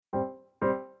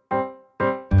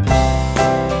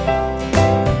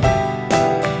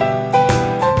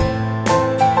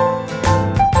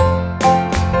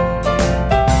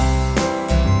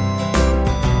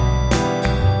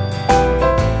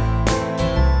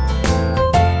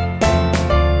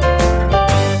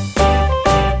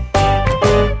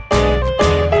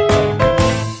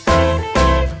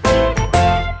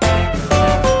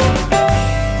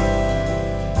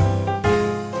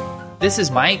This is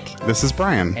Mike. This is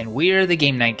Brian. And we're the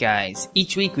Game Night Guys.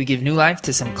 Each week we give new life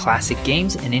to some classic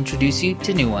games and introduce you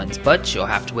to new ones, but you'll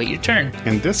have to wait your turn.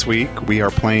 And this week we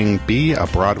are playing Be a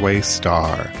Broadway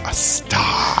Star. A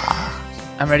star.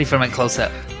 I'm ready for my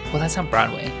close-up. Well, that's not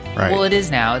Broadway. Right. Well, it is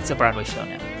now. It's a Broadway show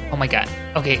now. Oh my god.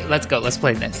 Okay, let's go. Let's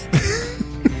play this.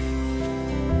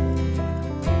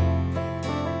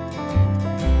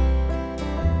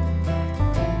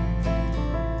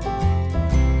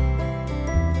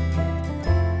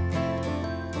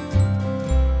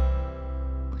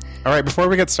 All right, before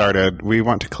we get started, we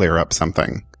want to clear up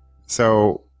something.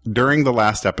 So, during the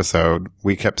last episode,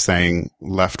 we kept saying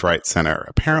left, right, center.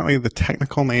 Apparently, the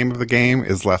technical name of the game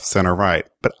is left, center, right.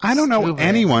 But I don't know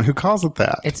anyone who calls it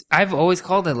that. I've always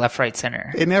called it left, right,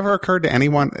 center. It never occurred to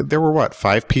anyone. There were,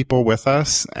 5 people with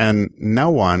us, and no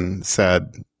one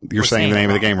said, you're saying the name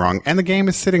of the game wrong. And the game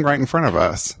is sitting right in front of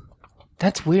us.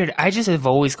 That's weird. I just have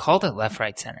always called it left,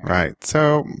 right, center. Right.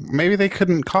 So maybe they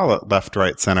couldn't call it left,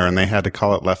 right, center, and they had to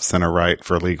call it left, center, right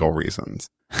for legal reasons.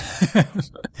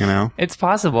 You know? It's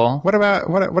possible. What do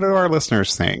our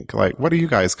listeners think? Like, what do you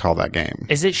guys call that game?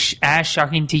 Is it as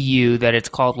shocking to you that it's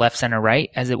called left, center,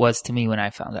 right as it was to me when I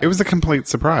found out? It was a complete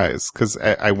surprise because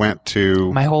I went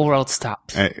to... My whole world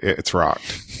stopped. It's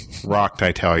rocked. Rocked,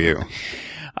 I tell you.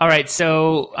 All right,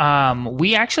 so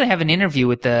we actually have an interview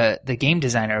with the game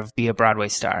designer of Be a Broadway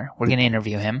Star. We're going to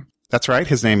interview him. That's right.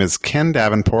 His name is Ken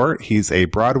Davenport. He's a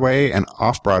Broadway and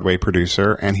Off-Broadway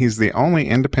producer, and he's the only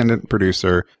independent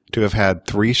producer to have had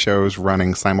 3 shows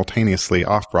running simultaneously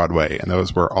off-Broadway, and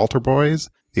those were Altar Boys,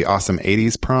 The Awesome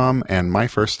 80s Prom, and My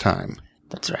First Time.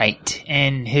 That's right.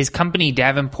 And his company,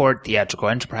 Davenport Theatrical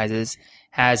Enterprises,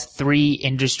 has 3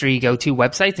 industry go-to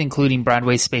websites, including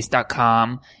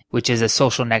BroadwaySpace.com, which is a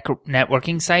social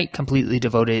networking site completely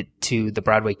devoted to the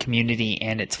Broadway community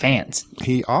and its fans.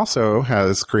 He also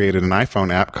has created an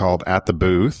iPhone app called At the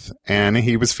Booth, and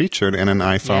he was featured in an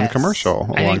iPhone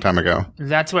commercial a long time ago.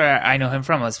 That's where I know him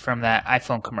from, was from that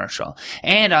iPhone commercial.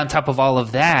 And on top of all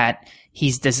of that,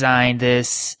 he's designed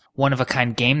this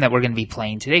one-of-a-kind game that we're going to be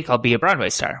playing today called Be a Broadway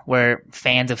Star, where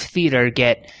fans of theater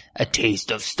get a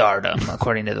taste of stardom,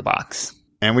 according to the box.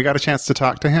 And we got a chance to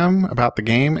talk to him about the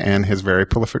game and his very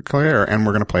prolific career, and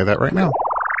we're going to play that right now.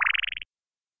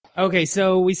 Okay,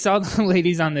 so we saw the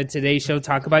ladies on the Today Show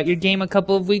talk about your game a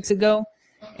couple of weeks ago,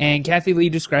 and Kathy Lee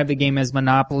described the game as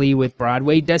Monopoly with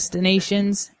Broadway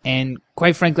destinations, and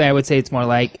quite frankly, I would say it's more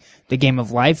like the game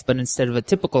of life, but instead of a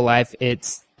typical life,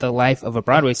 it's the life of a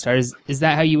Broadway star. Is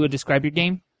that how you would describe your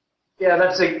game? Yeah,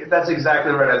 that's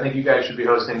exactly right. I think you guys should be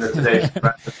hosting the Today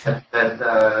Show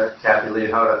that Kathy Lee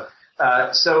Hoda.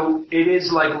 So it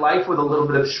is like life with a little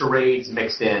bit of charades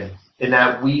mixed in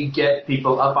that we get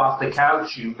people up off the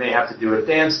couch. You may have to do a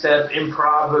dance step,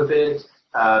 improv a bit,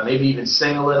 maybe even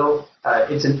sing a little.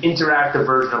 It's an interactive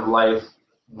version of life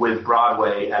with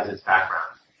Broadway as its background.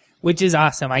 Which is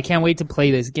awesome. I can't wait to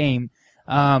play this game.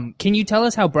 Can you tell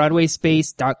us how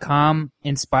BroadwaySpace.com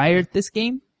inspired this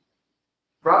game?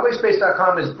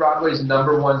 BroadwaySpace.com is Broadway's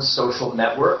 #1 social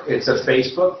network. It's a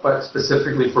Facebook, but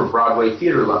specifically for Broadway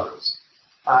theater lovers.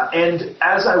 And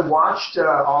as I watched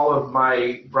all of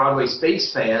my Broadway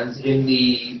Space fans in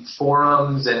the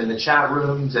forums and in the chat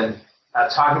rooms and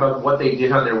talking about what they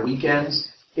did on their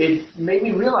weekends, it made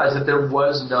me realize that there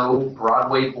was no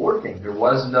Broadway board game. There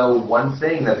was no one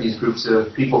thing that these groups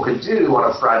of people could do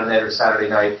on a Friday night or Saturday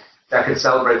night that could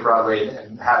celebrate Broadway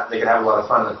and they could have a lot of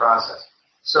fun in the process.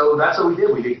 So that's what we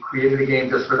did. We created a game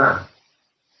just for them.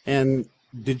 And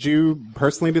did you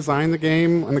personally design the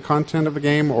game and the content of the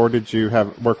game, or did you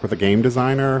work with a game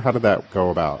designer? How did that go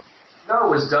about? No, it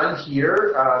was done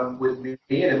here with me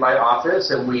and in my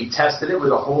office, and we tested it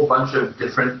with a whole bunch of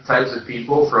different types of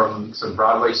people, from some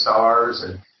Broadway stars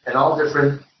and all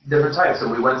different types.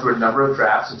 And we went through a number of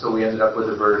drafts until we ended up with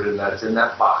a version that's in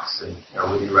that box and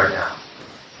with you right now.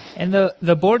 And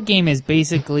the board game is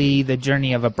basically the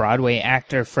journey of a Broadway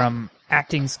actor from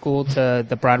acting school to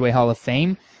the Broadway Hall of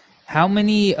Fame. How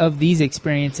many of these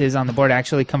experiences on the board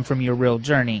actually come from your real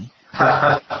journey?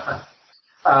 Well,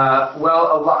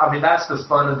 a lot. I mean, that's the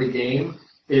fun of the game,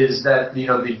 is that,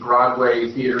 the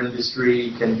Broadway theater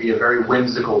industry can be a very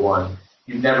whimsical one.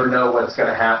 You never know what's going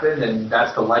to happen, and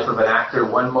that's the life of an actor.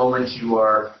 One moment you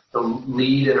are the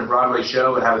lead in a Broadway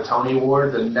show and have a Tony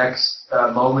Award. The next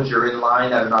moment you're in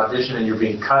line at an audition and you're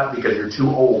being cut because you're too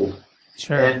old.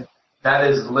 Sure. And that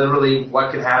is literally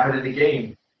what can happen in a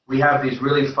game. We have these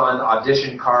really fun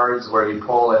audition cards where you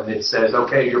pull and it says,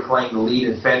 okay, you're playing the lead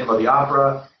in Phantom of the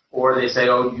Opera, or they say,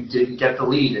 oh, you didn't get the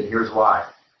lead and here's why.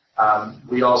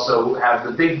 We also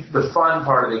have the fun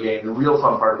part of the game, the real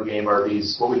fun part of the game are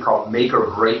these, what we call make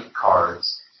or break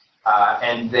cards.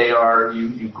 and they are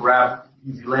you grab.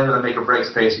 If you land on a make or break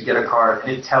space, you get a card,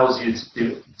 and it tells you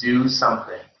to do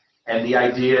something. And the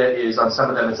idea is, on some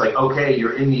of them, it's like, okay,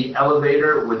 you're in the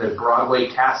elevator with a Broadway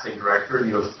casting director, and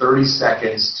you have 30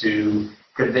 seconds to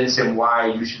convince him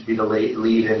why you should be the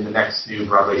lead in the next new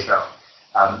Broadway show.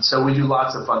 So we do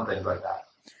lots of fun things like that.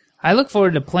 I look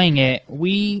forward to playing it.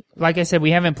 Like I said,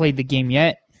 we haven't played the game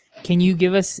yet. Can you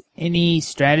give us any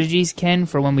strategies, Ken,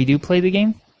 for when we do play the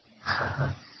game?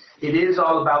 It is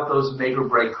all about those make or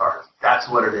break cards. That's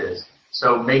what it is.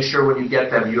 So make sure when you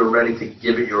get them, you're ready to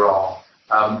give it your all.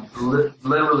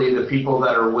 Literally, the people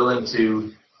that are willing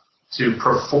to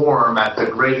perform at the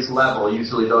greatest level,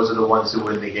 usually those are the ones who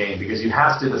win the game, because you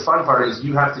have to. The fun part is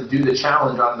you have to do the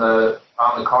challenge on the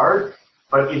card,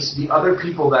 but it's the other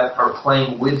people that are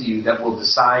playing with you that will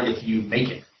decide if you make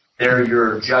it. They're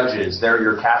your judges. They're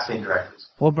your casting directors.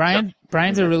 Well,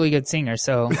 Brian's a really good singer,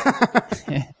 so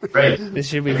great. This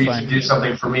should be Maybe fun. You should do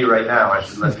something for me right now. I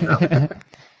should let you know.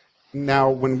 Now,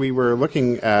 when we were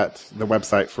looking at the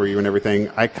website for you and everything,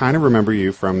 I kind of remember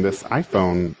you from this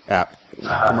iPhone app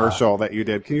commercial that you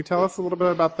did. Can you tell us a little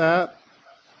bit about that?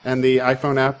 And the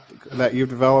iPhone app that you've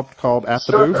developed called At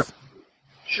the Booth?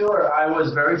 Sure. I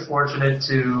was very fortunate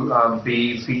to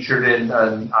be featured in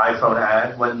an iPhone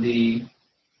ad. When the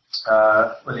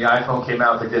iPhone came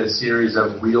out, they did a series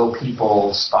of real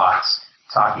people spots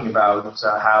talking about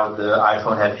how the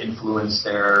iPhone had influenced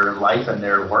their life and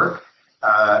their work.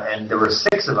 And there were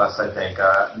 6 of us, I think.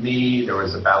 Me, there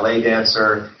was a ballet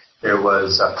dancer, there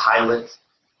was a pilot,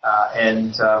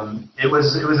 and it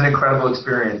was an incredible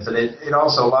experience. And it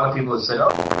also, a lot of people have said,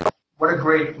 "Oh, what a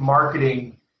great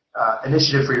marketing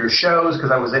initiative for your shows,"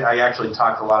 because I actually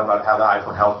talked a lot about how the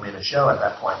iPhone helped me in the show at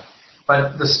that point.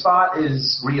 But the spot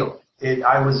is real.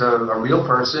 I was a real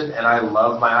person, and I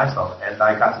love my iPhone, and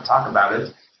I got to talk about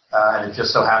it. And it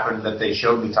just so happened that they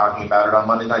showed me talking about it on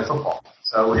Monday Night Football.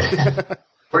 So it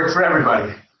worked for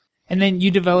everybody. And then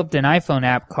you developed an iPhone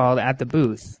app called At the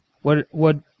Booth. What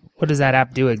does that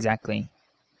app do exactly?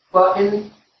 Well, in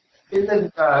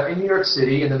New York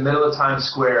City, in the middle of Times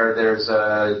Square, there's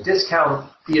a discount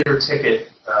theater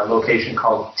ticket location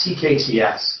called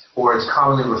TKTS, or it's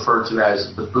commonly referred to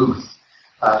as the booth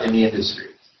in the industry.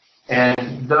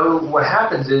 And what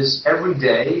happens is every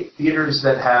day, theaters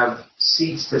that have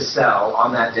seats to sell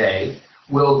on that day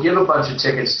will give a bunch of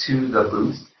tickets to the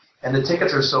booth, and the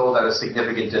tickets are sold at a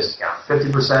significant discount,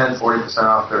 50%, 40%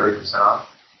 off, 30% off.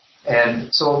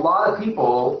 And so a lot of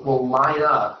people will line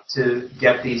up to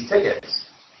get these tickets.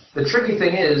 The tricky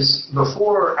thing is,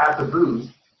 before At the Booth,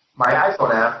 my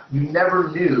iPhone app, you never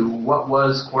knew what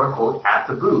was, quote-unquote, at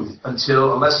the booth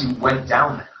unless you went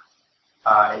down there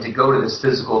and to go to this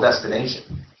physical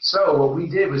destination. So what we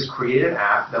did was create an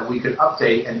app that we could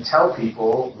update and tell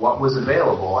people what was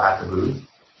available at the booth,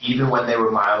 even when they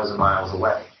were miles and miles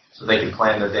away, so they could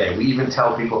plan their day. We even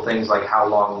tell people things like how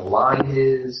long the line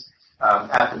is.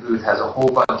 At the Booth has a whole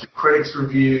bunch of critics'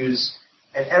 reviews,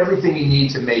 and everything you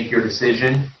need to make your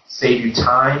decision, save you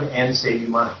time, and save you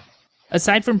money.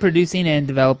 Aside from producing and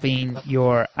developing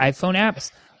your iPhone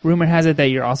apps, rumor has it that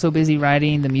you're also busy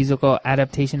writing the musical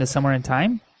adaptation to Somewhere in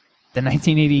Time, the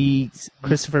 1980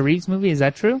 Christopher Reeves movie. Is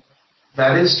that true?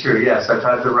 That is true, yes. I've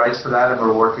had the rights for that, and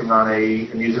we're working on a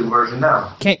music version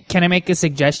now. Can I make a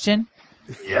suggestion?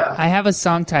 Yeah. I have a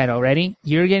song title. Ready?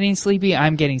 You're getting sleepy,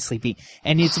 I'm getting sleepy.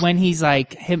 And it's when he's,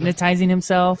 like, hypnotizing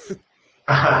himself.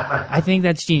 I think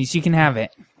that's genius. You can have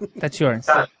it. That's yours.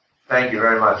 Thank you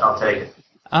very much. I'll take it.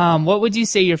 What would you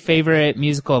say your favorite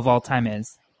musical of all time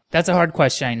is? That's a hard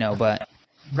question, I know, but...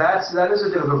 That is a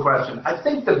difficult question. I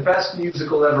think the best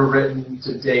musical ever written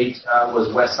to date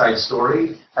was West Side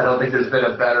Story. I don't think there's been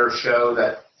a better show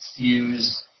that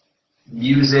fused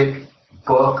music,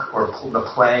 book, or the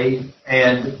play,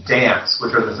 and dance,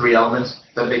 which are the 3 elements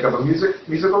that make up a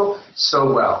musical,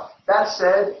 so well. That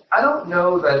said, I don't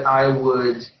know that I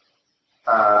would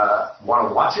want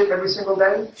to watch it every single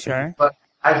day. Sure. But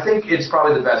I think it's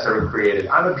probably the best ever created.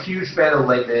 I'm a huge fan of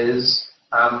Les Mis.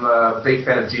 I'm a big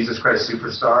fan of Jesus Christ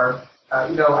Superstar.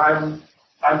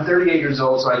 I'm 38 years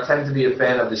old, so I tend to be a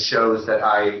fan of the shows that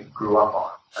I grew up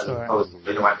on, as opposed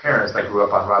to my parents that grew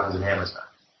up on Rodgers and Hammerstein.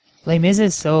 Les Mis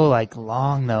is so, like,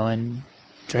 long, though, and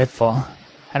dreadful.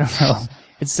 I don't know.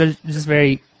 It's just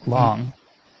very long.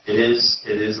 It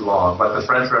is long, but the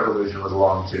French Revolution was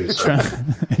long, too. So.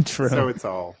 True.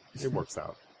 So it works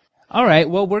out. All right,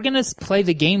 well, we're going to play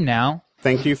the game now.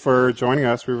 Thank you for joining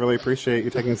us. We really appreciate you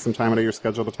taking some time out of your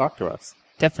schedule to talk to us.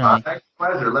 Definitely. Thanks,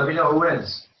 pleasure. Let me know who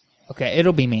wins. Okay,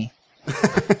 it'll be me.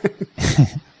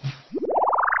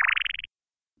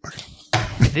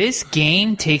 This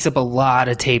game takes up a lot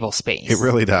of table space. It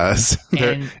really does.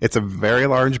 And it's a very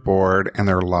large board, and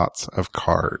there are lots of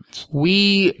cards.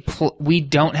 we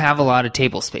don't have a lot of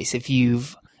table space.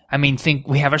 Think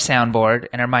we have our soundboard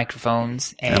and our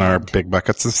microphones And our big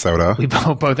buckets of soda. we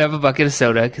both have a bucket of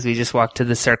soda because we just walked to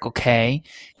the Circle K,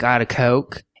 got a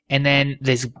Coke, and then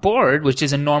this board, which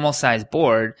is a normal size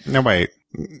board. No, wait.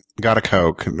 Got a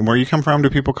Coke. Where you come from, do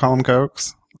people call them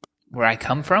Cokes? Where I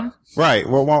come from? Right.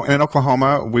 Well, in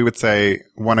Oklahoma, we would say,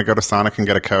 want to go to Sonic and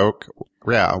get a Coke?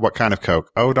 Yeah. What kind of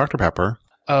Coke? Oh, Dr. Pepper.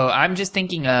 Oh, I'm just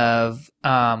thinking of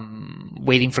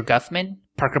Waiting for Guffman,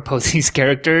 Parker Posey's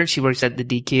character. She works at the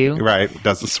DQ. Right.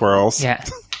 Does the swirls. Yeah.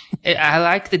 I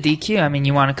like the DQ. I mean,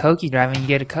 you want a Coke, you drive and you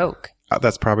get a Coke.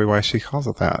 That's probably why she calls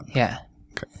it that. Yeah.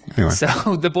 Okay. Anyway.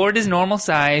 So the board is normal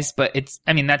size, but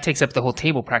that takes up the whole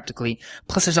table practically.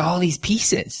 Plus there's all these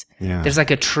pieces. Yeah. There's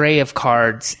like a tray of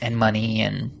cards and money,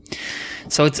 and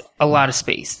so it's a lot of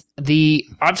space. The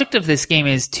object of this game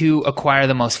is to acquire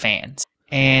the most fans.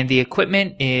 And the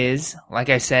equipment is, like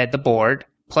I said, the board.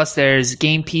 Plus there's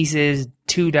game pieces,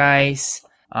 2 dice.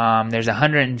 There's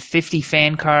 150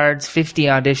 fan cards, 50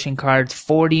 audition cards,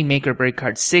 40 make or break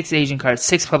cards, 6 agent cards,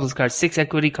 6 public cards, 6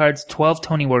 equity cards, 12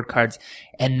 Tony Award cards,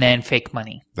 and then fake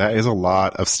money. That is a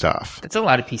lot of stuff. That's a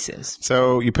lot of pieces.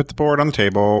 So you put the board on the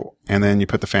table, and then you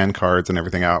put the fan cards and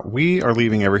everything out. We are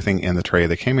leaving everything in the tray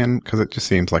they came in because it just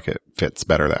seems like it fits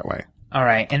better that way. All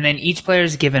right. And then each player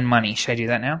is given money. Should I do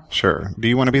that now? Sure. Do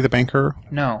you want to be the banker?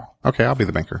 No. Okay, I'll be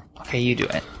the banker. Okay, you do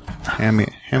it. Hand me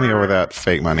over that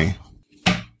fake money.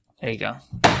 There you go.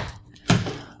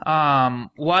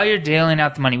 While you're dealing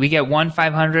out the money, we get 1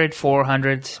 500,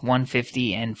 400s,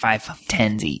 150, and 5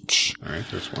 10s each. All right,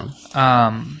 there's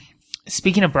one.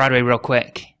 Speaking of Broadway, real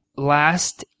quick.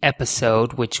 Last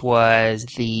episode, which was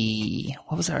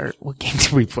what game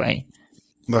did we play?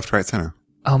 Left, right, center.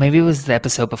 Oh, maybe it was the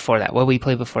episode before that. What did we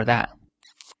play before that?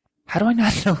 How do I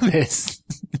not know this?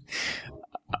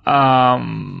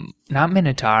 Not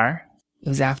Minotaur. It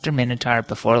was after Minotaur,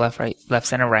 before left, right, left,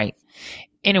 center, right.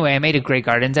 Anyway, I made a Grey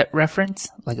Gardens reference,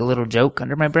 like a little joke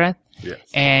under my breath. Yes.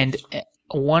 And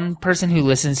one person who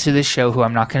listens to this show, who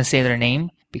I'm not going to say their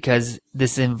name because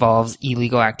this involves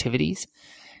illegal activities,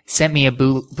 sent me a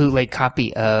bootleg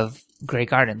copy of Grey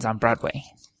Gardens on Broadway.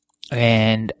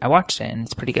 And I watched it, and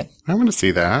it's pretty good. I want to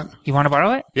see that. You want to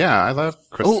borrow it? Yeah, I love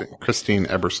Christine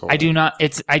Ebersole. I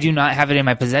do not have it in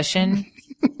my possession.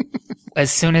 As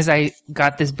soon as I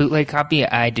got this bootleg copy,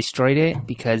 I destroyed it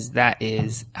because that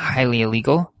is highly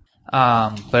illegal.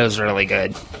 But it was really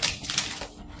good.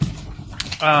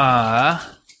 Have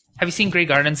you seen Grey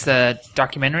Gardens, the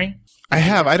documentary? I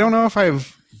have. I don't know if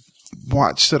I've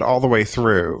watched it all the way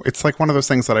through. It's like one of those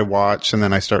things that I watch and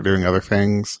then I start doing other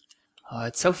things. Oh,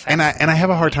 it's so fascinating. And I have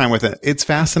a hard time with it. It's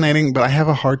fascinating, but I have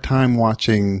a hard time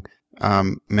watching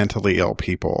mentally ill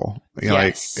people.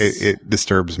 Yes. Like it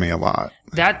disturbs me a lot.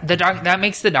 That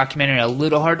makes the documentary a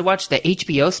little hard to watch. The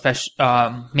HBO special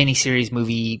miniseries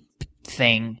movie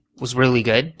thing was really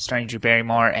good, starring Drew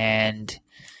Barrymore and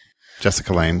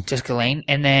Jessica Lange.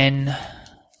 And then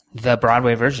the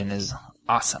Broadway version is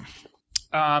awesome.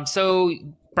 So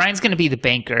Brian's going to be the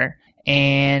banker,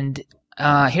 and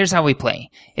here's how we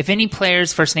play. If any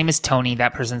player's first name is Tony,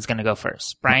 that person's going to go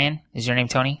first. Brian, is your name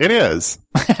Tony? It is.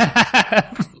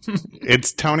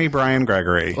 It's Tony Brian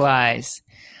Gregory. Lies.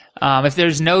 If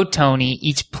there's no Tony,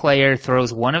 each player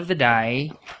throws one of the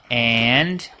die,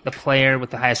 and the player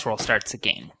with the highest roll starts the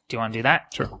game. Do you want to do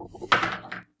that? Sure.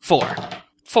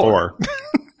 4.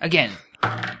 Again.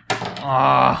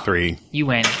 3. You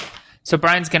win. So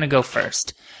Brian's going to go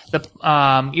first. You're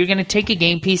going to take a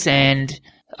game piece and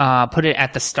put it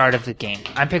at the start of the game.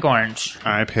 I pick orange.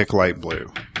 I pick light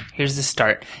blue. Here's the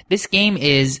start. This game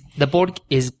the board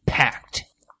is packed.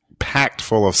 Packed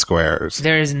full of squares.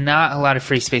 There is not a lot of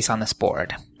free space on this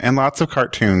board. And lots of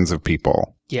cartoons of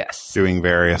people. Yes. Doing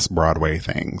various Broadway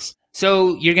things.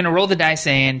 So you're going to roll the dice,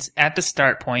 and at the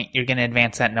start point, you're going to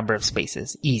advance that number of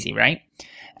spaces. Easy, right?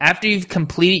 After you've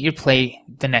completed your play,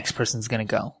 the next person's going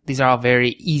to go. These are all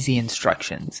very easy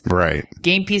instructions. Right.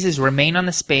 Game pieces remain on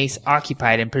the space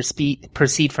occupied and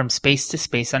proceed from space to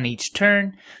space on each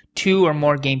turn. 2 or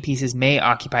more game pieces may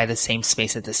occupy the same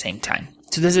space at the same time.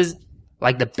 So this is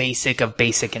like the basic of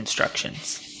basic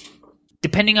instructions.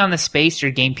 Depending on the space your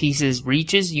game pieces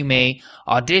reaches, you may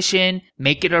audition,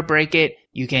 make it or break it.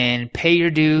 You can pay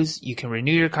your dues. You can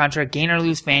renew your contract, gain or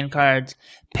lose fan cards,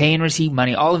 pay and receive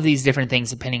money. All of these different things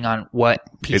depending on what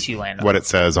piece you land on. What it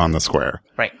says on the square.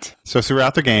 Right. So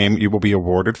throughout the game, you will be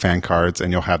awarded fan cards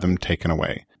and you'll have them taken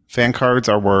away. Fan cards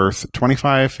are worth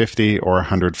 25, 50, or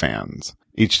 100 fans.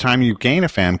 Each time you gain a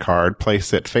fan card,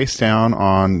 place it face down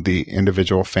on the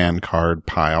individual fan card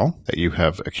pile that you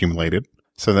have accumulated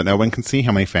so that no one can see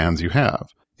how many fans you have.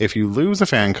 If you lose a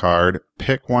fan card,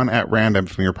 pick one at random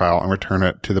from your pile and return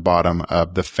it to the bottom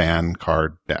of the fan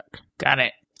card deck. Got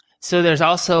it. So there's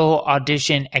also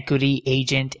audition, equity,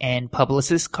 agent, and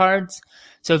publicist cards.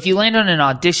 So if you land on an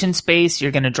audition space, you're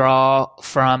going to draw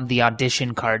from the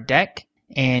audition card deck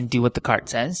and do what the card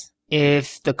says.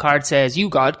 If the card says you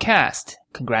got cast,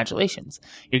 congratulations.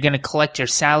 You're going to collect your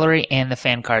salary and the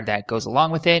fan card that goes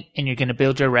along with it, and you're going to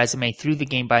build your resume through the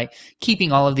game by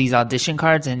keeping all of these audition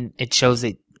cards, and it shows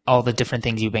that all the different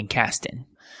things you've been cast in.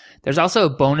 There's also a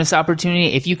bonus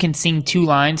opportunity. If you can sing 2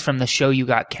 lines from the show you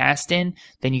got cast in,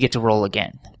 then you get to roll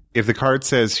again. If the card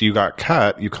says you got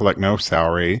cut, you collect no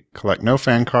salary, collect no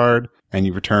fan card, and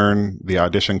you return the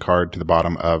audition card to the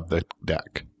bottom of the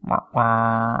deck.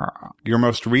 Your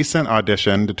most recent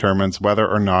audition determines whether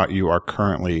or not you are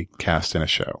currently cast in a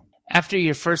show. After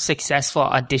your first successful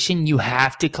audition, you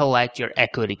have to collect your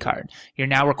equity card. You're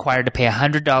now required to pay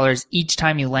 $100 each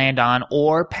time you land on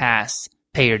or pass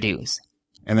Pay Your Dues.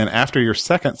 And then after your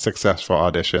second successful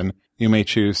audition, you may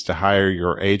choose to hire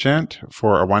your agent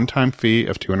for a one-time fee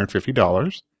of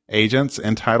 $250. Agents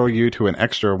entitle you to an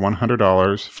extra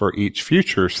 $100 for each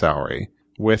future salary.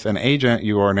 With an agent,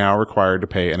 you are now required to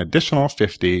pay an additional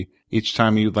 $50 each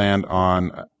time you land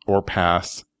on or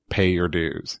pass Pay Your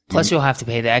Dues. Plus, you'll have to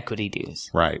pay the equity dues.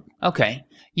 Right. Okay.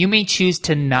 You may choose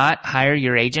to not hire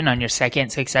your agent on your second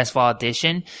successful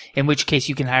audition, in which case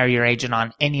you can hire your agent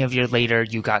on any of your later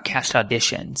You Got Cast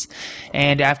auditions.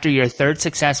 And after your third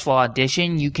successful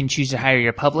audition, you can choose to hire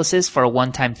your publicist for a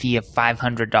one-time fee of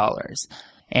 $500.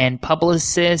 And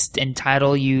publicists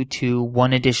entitle you to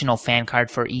one additional fan card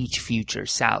for each future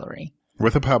salary.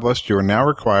 With a published, you are now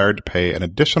required to pay an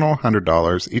additional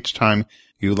 $100 each time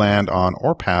you land on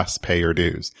or pass Pay Your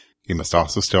Dues. You must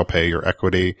also still pay your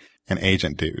equity and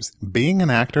agent dues. Being an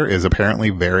actor is apparently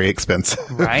very expensive.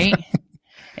 Right?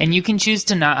 And you can choose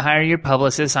to not hire your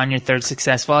publicist on your third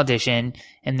successful audition,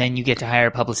 and then you get to hire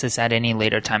a publicist at any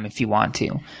later time if you want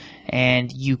to.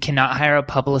 And you cannot hire a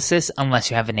publicist unless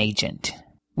you have an agent,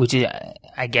 which is,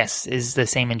 I guess is the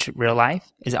same in real life.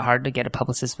 Is it hard to get a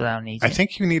publicist without an agent? I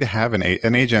think you need to have an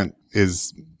agent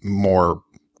is more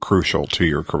crucial to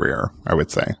your career, I would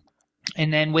say.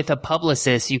 And then with a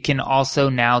publicist, you can also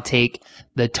now take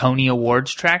the Tony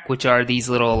Awards track, which are these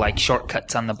little like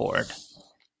shortcuts on the board.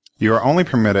 You are only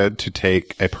permitted to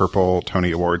take a purple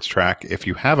Tony Awards track if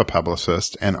you have a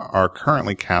publicist and are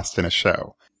currently cast in a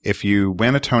show. If you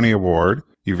win a Tony Award,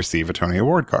 you receive a Tony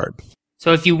Award card.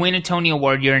 So if you win a Tony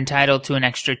Award, you're entitled to an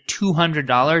extra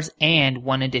 $200 and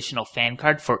one additional fan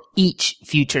card for each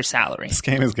future salary. This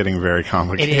game is getting very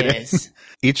complicated. It is.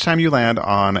 Each time you land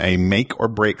on a make or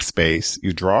break space,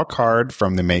 you draw a card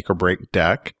from the make or break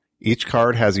deck. Each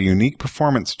card has a unique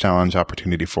performance challenge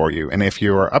opportunity for you. And if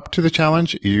you are up to the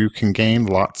challenge, you can gain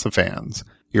lots of fans.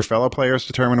 Your fellow players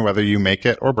determine whether you make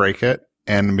it or break it,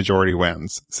 and the majority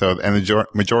wins. And the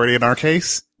majority in our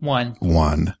case? One.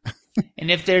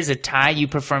 And if there's a tie, you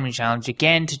perform your challenge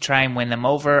again to try and win them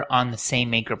over on the same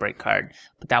make or break card.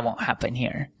 But that won't happen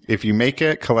here. If you make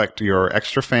it, collect your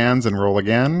extra fans and roll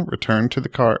again. Return the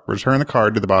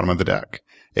card to the bottom of the deck.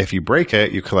 If you break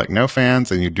it, you collect no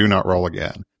fans and you do not roll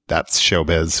again. That's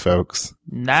showbiz, folks.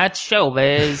 That's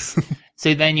showbiz.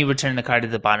 So then you return the card to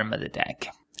the bottom of the deck.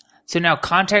 So now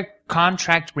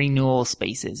contract renewal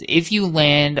spaces. If you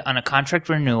land on a contract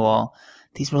renewal,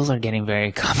 these rules are getting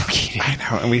very complicated. I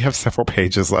know, and we have several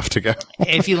pages left to go.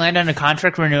 If you land on a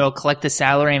contract renewal, collect the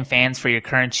salary and fans for your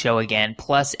current show again,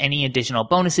 plus any additional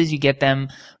bonuses you get them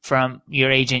from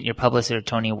your agent, your publicist, or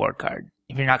Tony Award card.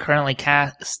 If you're not currently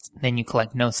cast, then you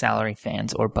collect no salary,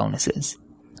 fans, or bonuses.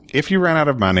 If you run out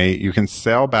of money, you can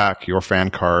sell back your fan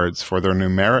cards for their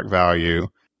numeric value.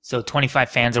 So 25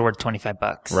 fans are worth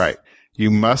 $25. Right. You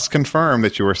must confirm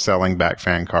that you are selling back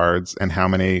fan cards and how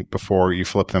many before you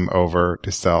flip them over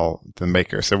to sell the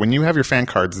maker. So when you have your fan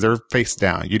cards, they're face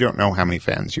down. You don't know how many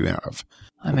fans you have.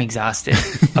 I'm exhausted.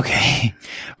 Okay.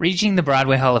 Reaching the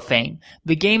Broadway Hall of Fame.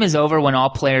 The game is over when all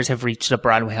players have reached the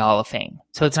Broadway Hall of Fame.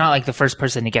 So it's not like the first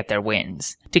person to get there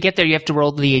wins. To get there, you have to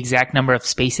roll the exact number of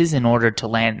spaces in order to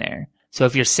land there. So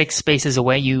if you're 6 spaces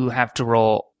away, you have to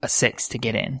roll a 6 to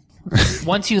get in.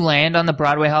 Once you land on the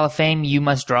Broadway Hall of Fame, you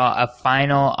must draw a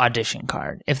final audition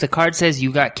card. If the card says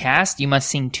you got cast, you must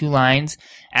sing 2 lines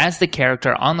as the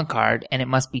character on the card, and it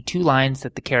must be 2 lines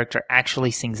that the character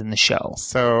actually sings in the show.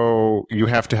 So you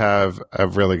have to have a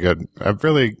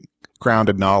really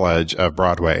grounded knowledge of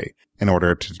Broadway in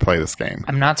order to play this game.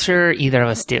 I'm not sure either of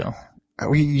us do.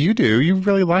 You do. You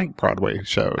really like Broadway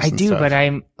shows. I do, stuff. but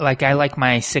I like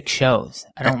my 6 shows.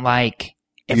 I don't like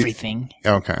everything.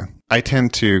 Okay. I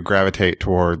tend to gravitate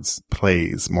towards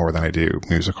plays more than I do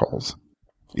musicals.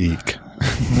 Eek.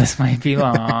 This might be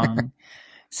long.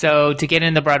 So to get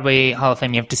in the Broadway Hall of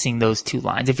Fame, you have to sing those 2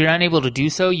 lines. If you're unable to do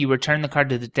so, you return the card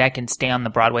to the deck and stay on the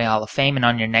Broadway Hall of Fame. And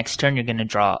on your next turn, you're going to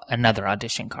draw another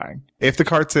audition card. If the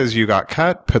card says you got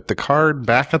cut, put the card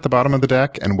back at the bottom of the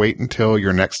deck and wait until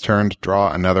your next turn to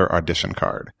draw another audition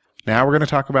card. Now we're going to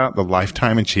talk about the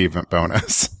Lifetime Achievement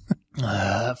Bonus.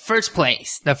 First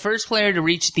place. The first player to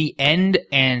reach the end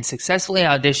and successfully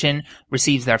audition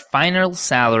receives their final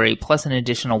salary plus an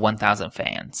additional 1,000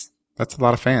 fans. That's a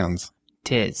lot of fans.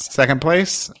 Tis. Second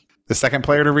place. The second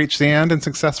player to reach the end and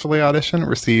successfully audition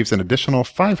receives an additional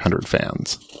 500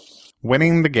 fans.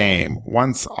 Winning the game.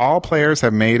 Once all players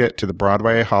have made it to the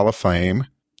Broadway Hall of Fame.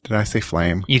 Did I say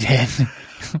flame? You did.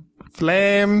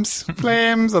 Flames.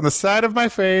 Flames on the side of my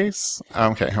face.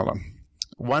 Okay, hold on.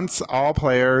 Once all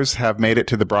players have made it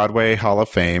to the Broadway Hall of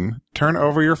Fame, turn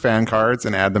over your fan cards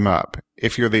and add them up.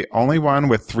 If you're the only one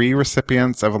with 3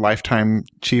 recipients of a Lifetime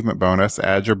Achievement Bonus,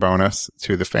 add your bonus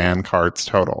to the fan cards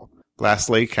total.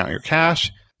 Lastly, count your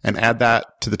cash and add that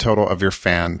to the total of your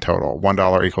fan total.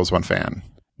 $1 equals 1 fan.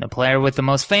 The player with the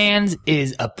most fans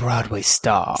is a Broadway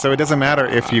star. So it doesn't matter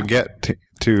if you get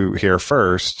to here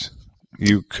first,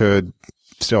 you could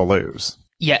still lose.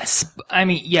 Yes. I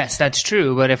mean, yes, that's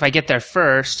true. But if I get there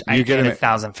first, I get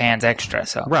 1,000 fans extra.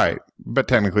 So right. But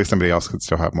technically somebody else could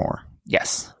still have more.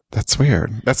 Yes. That's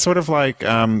weird. That's sort of like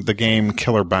the game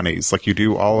Killer Bunnies. Like you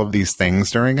do all of these things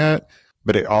during it,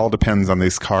 but it all depends on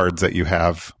these cards that you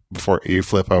have before you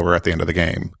flip over at the end of the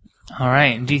game. All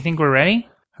right. Do you think we're ready?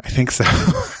 I think so.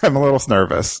 I'm a little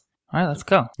nervous. All right, let's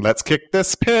go. Let's kick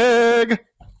this pig.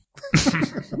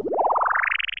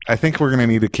 I think we're going to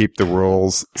need to keep the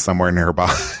rules somewhere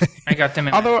nearby. I got them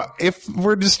in. Although, if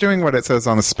we're just doing what it says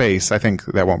on the space, I think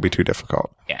that won't be too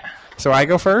difficult. Yeah. So I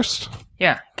go first?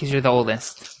 Yeah, because you're the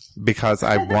oldest. Because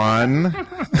I won.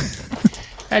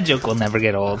 That joke will never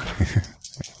get old.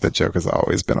 That joke has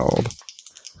always been old.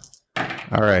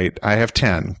 All right, I have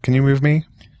 10. Can you move me,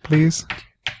 please?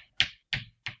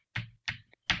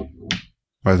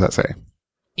 What does that say?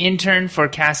 Intern for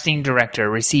casting director.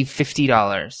 Receive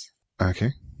 $50.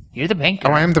 Okay. You're the banker.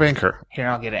 Oh, I am the banker. Here,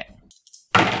 I'll get it.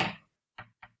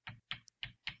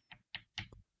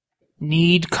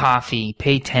 Need coffee.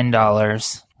 Pay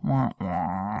 $10.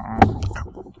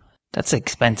 That's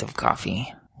expensive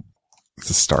coffee. It's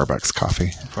a Starbucks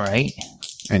coffee. Right?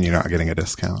 And you're not getting a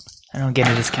discount. I don't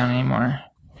get a discount anymore.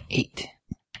 8.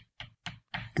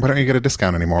 Why don't you get a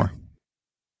discount anymore?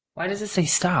 Why does it say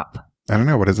stop? I don't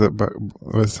know. What is it? What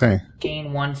does it say?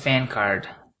 Gain 1 fan card.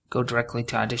 Go directly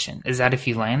to audition. Is that if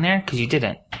you land there? Because you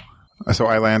didn't. So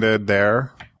I landed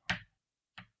there.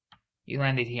 You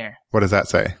landed here. What does that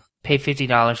say? Pay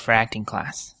 $50 for acting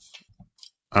class.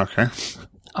 Okay.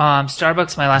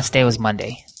 Starbucks, my last day was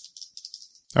Monday.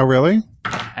 Oh, really?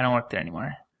 I don't work there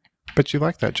anymore. But you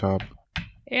like that job.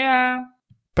 Yeah.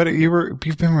 But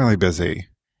you've been really busy.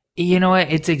 You know what?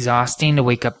 It's exhausting to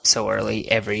wake up so early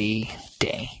every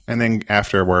day. And then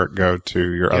after work, go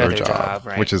to your other job,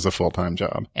 right. Which is a full-time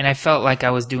job. And I felt like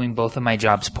I was doing both of my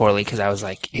jobs poorly because I was,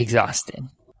 exhausted.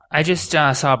 I just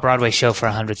saw a Broadway show for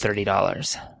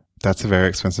 $130. That's a very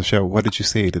expensive show. What did you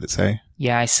see? Did it say?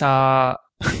 Yeah, I saw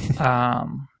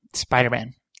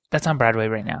Spider-Man. That's on Broadway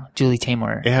right now. Julie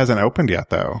Taymor. It hasn't opened yet,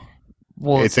 though.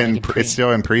 Well, it's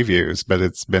still in previews, but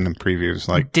it's been in previews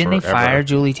Didn't forever. they fire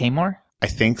Julie Taymor? I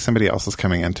think somebody else is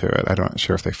coming into it. I'm not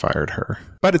sure if they fired her.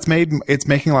 But it's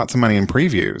making lots of money in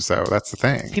previews, though. That's the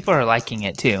thing. People are liking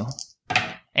it, too.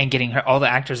 And getting hurt. All the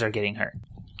actors are getting hurt.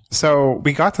 So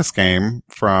we got this game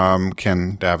from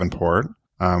Ken Davenport.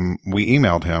 We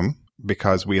emailed him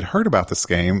because we had heard about this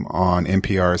game on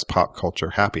NPR's Pop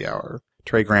Culture Happy Hour.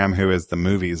 Trey Graham, who is the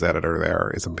movies editor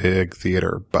there, is a big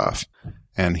theater buff.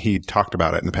 And he talked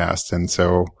about it in the past. And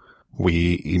so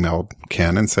we emailed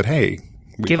Ken and said, hey,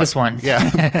 give us one.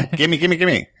 Yeah. Gimme. You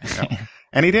know.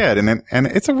 And he did. And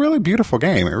it's a really beautiful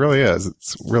game. It really is.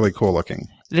 It's really cool looking.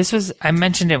 I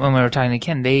mentioned it when we were talking to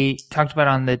Ken. They talked about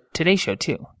it on the Today Show,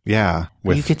 too. Yeah.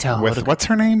 You could tell. What's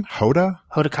her name? Hoda?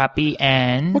 Hoda Kotb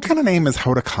and... What kind of name is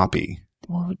Hoda Kotb?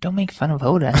 Well, don't make fun of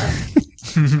Hoda.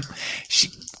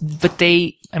 But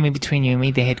between you and me,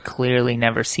 they had clearly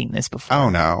never seen this before. Oh,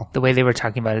 no. The way they were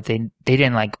talking about it, they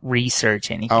didn't,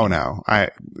 research anything. Oh, no.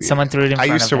 Someone threw it in front of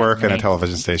them. I used to work at a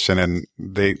television station, and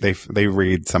they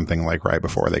read something, right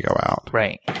before they go out.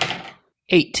 Right.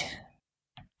 8.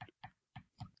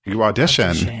 You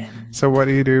audition. So what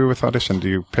do you do with audition? Do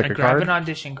you pick a card? I grab an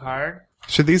audition card.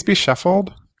 Should these be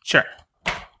shuffled? Sure.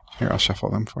 Here, I'll shuffle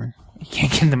them for you. You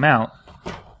can't get them out.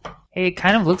 Hey, it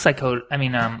kind of looks like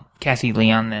Kathy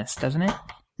Lee on this, doesn't it?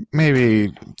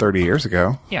 Maybe 30 years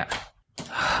ago. Yeah.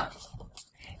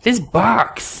 This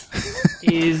box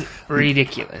is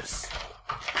ridiculous.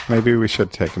 Maybe we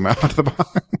should take them out of the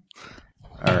box.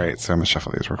 All right, so I'm going to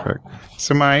shuffle these real quick.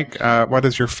 So, Mike, what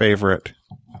is your favorite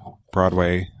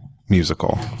Broadway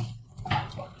musical?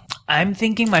 I'm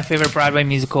thinking my favorite Broadway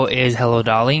musical is Hello,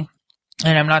 Dolly.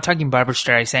 And I'm not talking Barbra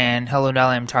Streisand. Hello,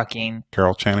 Dolly, I'm talking...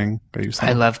 Carol Channing, are you saying?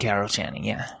 I love Carol Channing,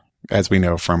 yeah. As we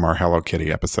know from our Hello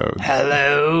Kitty episode.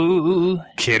 Hello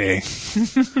Kitty.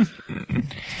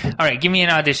 All right, give me an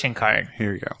audition card.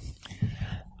 Here you go.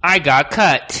 I got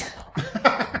cut.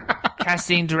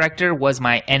 Casting director was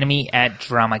my enemy at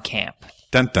drama camp.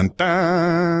 Dun, dun,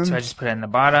 dun. So I just put it in the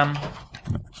bottom.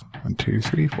 1, 2,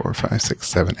 3, 4, 5, 6,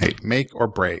 7, 8. Make or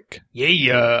break.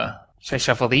 Yeah. Should I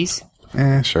shuffle these?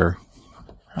 Sure.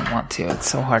 I don't want to. It's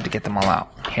so hard to get them all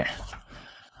out. Here.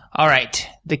 All right.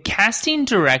 The casting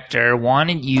director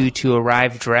wanted you to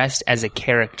arrive dressed as a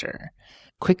character.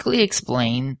 Quickly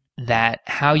explain that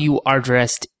how you are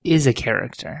dressed is a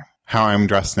character. How I'm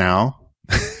dressed now?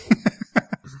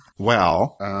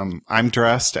 Well, I'm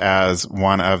dressed as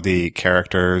one of the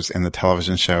characters in the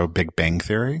television show Big Bang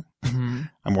Theory. Mm-hmm.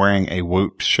 I'm wearing a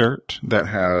Woot shirt that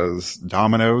has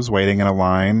dominoes waiting in a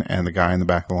line, and the guy in the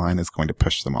back of the line is going to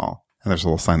push them all. And there's a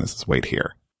little sign that says, wait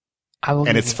here.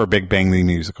 And it's for Big Bang the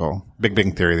musical. Big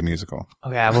Bang Theory the musical.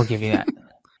 Okay, I will give you that.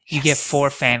 You get 4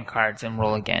 fan cards and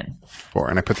roll again. 4,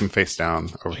 and I put them face down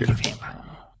over here.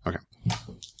 Okay.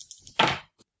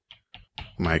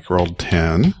 Mike rolled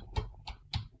 10.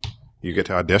 You get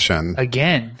to audition.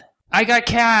 Again. I got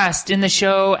cast in the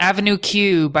show Avenue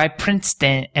Q by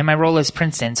Princeton, and my role is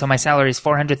Princeton, so my salary is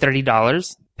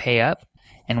 $430, pay up,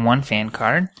 and 1 fan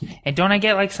card. And don't I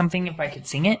get like something if I could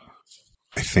sing it?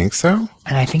 I think so.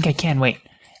 And I think I can. Wait.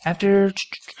 After...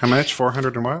 How much?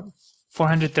 400 and what?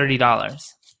 $430.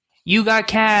 You got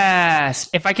cast.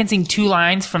 If I can sing 2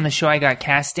 lines from the show I got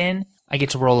cast in, I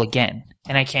get to roll again.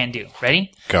 And I can do.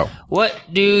 Ready? Go. What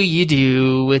do you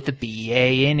do with a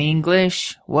BA in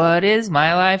English? What is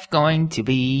my life going to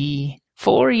be?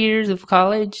 4 years of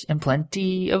college and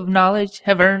plenty of knowledge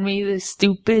have earned me this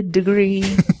stupid degree.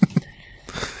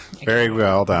 Very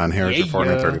well done. Here's your Yeah.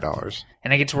 $430.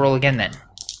 And I get to roll again then.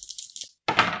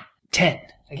 10.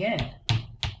 Again.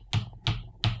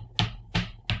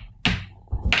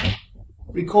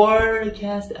 Record a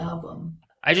cast album.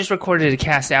 I just recorded a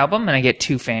cast album and I get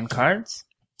 2 fan cards.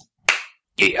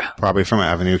 Yeah. Probably from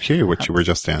Avenue Q, which you were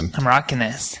just in. I'm rocking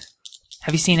this.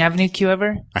 Have you seen Avenue Q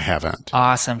ever? I haven't.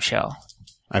 Awesome show.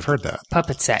 I've heard that.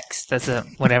 Puppet sex. That's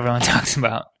what everyone talks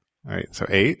about. All right, so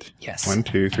 8. Yes. 1,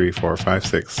 2, 3, 4, 5,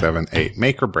 6, 7, 8.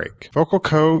 Make or break. Vocal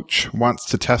coach wants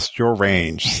to test your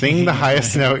range. Sing the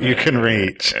highest note you can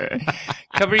reach.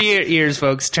 Cover your ears,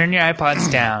 folks. Turn your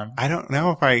iPods down. I don't know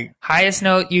if I... Highest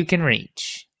note you can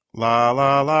reach. La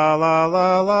la la la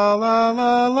la la la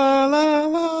la la la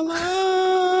la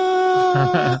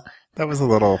la. That was a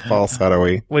little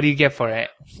falsetto-y. What do you get for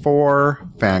it? 4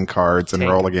 fan cards and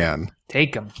roll again.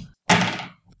 Take them.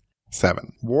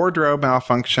 7. Wardrobe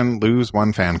malfunction, lose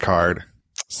 1 fan card.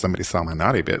 Somebody saw my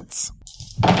naughty bits.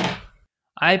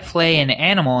 I play an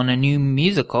animal in a new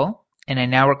musical, and I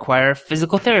now require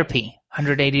physical therapy.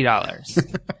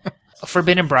 $180.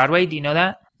 Forbidden Broadway, do you know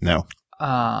that? No.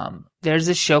 There's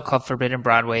a show called Forbidden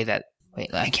Broadway that,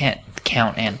 wait, I can't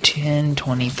count, and 10,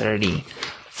 20, 30,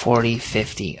 40,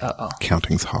 50. Uh-oh.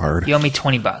 Counting's hard. You owe me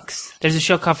 $20. There's a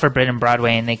show called Forbidden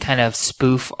Broadway, and they kind of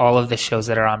spoof all of the shows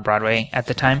that are on Broadway at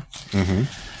the time.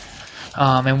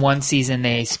 Mm-hmm. In one season,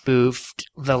 they spoofed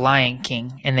The Lion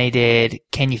King, and they did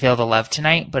Can You Feel the Love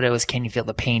Tonight? But it was Can You Feel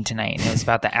the Pain Tonight? And it was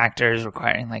about the actors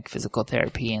requiring, like, physical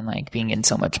therapy and, like, being in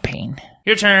so much pain.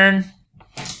 Your turn.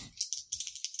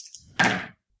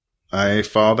 I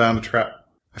fall down a trap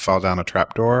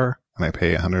door, and I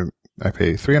pay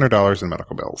 $300 in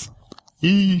medical bills.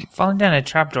 Yee. Falling down a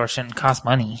trapdoor shouldn't cost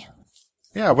money.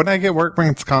 Yeah, wouldn't I get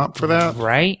workman's comp for that?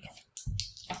 Right?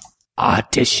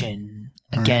 Audition.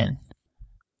 Again.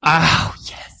 Oh,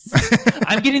 yes.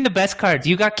 I'm getting the best cards.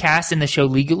 You got cast in the show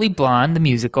Legally Blonde, the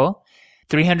musical.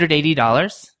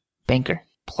 $380. Banker.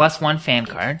 Plus 1 fan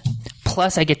card.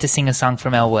 Plus I get to sing a song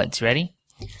from Elle Woods. Ready?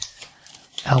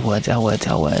 Elle Woods.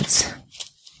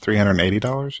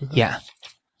 $380? Yeah.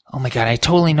 Oh my god, I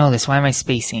totally know this. Why am I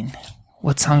spacing?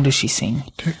 What song does she sing?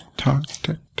 Tick tock,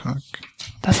 tick tock.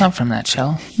 That's not from that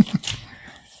show.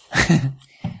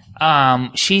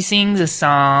 She sings a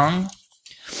song.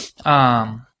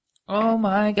 Oh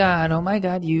my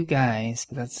god, you guys.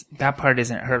 That part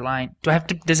isn't her line.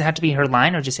 Does it have to be her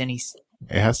line or just any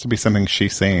It has to be something she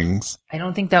sings. I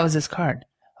don't think that was this card.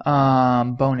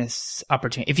 Bonus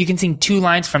opportunity. If you can sing 2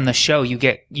 lines from the show, you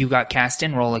got cast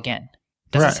in, roll again.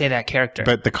 Doesn't say that character.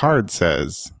 But the card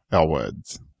says Elle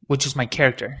Woods. Which is my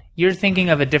character. You're thinking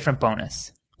of a different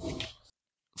bonus.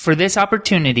 For this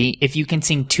opportunity, if you can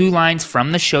sing 2 lines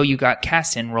from the show you got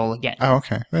cast in, roll again. Oh,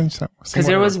 okay. Because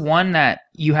there was one that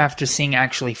you have to sing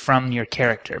actually from your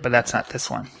character, but that's not this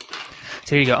one.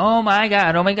 So here you go. Oh my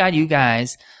God, you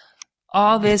guys.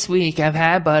 All this week I've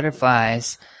had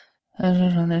butterflies.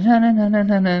 Butterflies.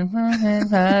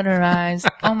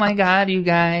 Oh my God, you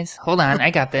guys. Hold on, I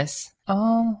got this.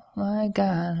 Oh my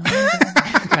God,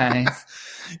 you guys.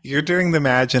 You're doing the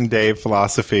Madge and Dave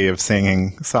philosophy of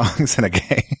singing songs in a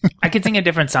game. I could sing a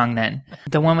different song then.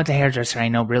 The one with the hairdresser I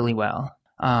know really well.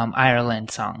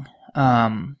 Ireland song.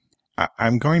 I'm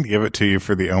going to give it to you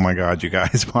for the oh my God, you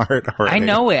guys part. Already. I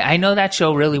know it. I know that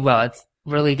show really well. It's a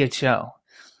really good show.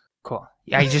 Cool.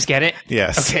 Yeah, you just get it?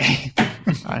 Yes. Okay.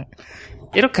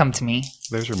 It'll come to me.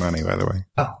 There's your money, by the way.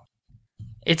 Oh.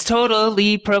 It's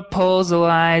totally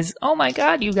proposalized. Oh my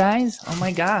God, you guys. Oh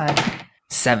my God.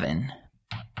 7.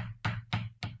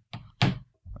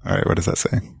 All right, what does that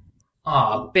say?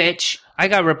 Aw, bitch. I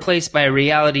got replaced by a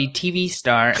reality TV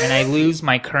star and I lose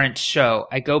my current show.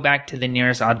 I go back to the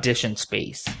nearest audition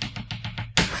space.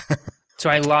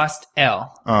 So I lost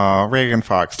L. Oh, Reagan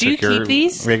Fox Do took you keep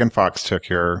these? Reagan Fox took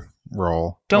your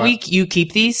role. Don't you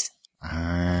keep these?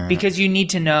 Uh, Because you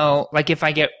need to know, like if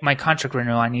I get my contract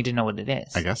renewal, I need to know what it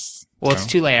is. I guess. Well, so. it's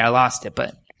too late. I lost it,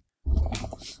 but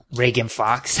Reagan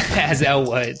Fox as Elle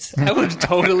Woods. I would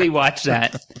totally watch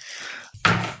that.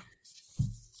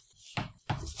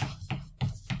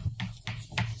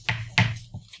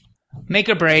 Make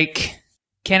or break.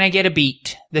 Can I get a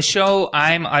beat? The show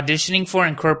I'm auditioning for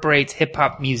incorporates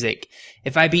hip-hop music.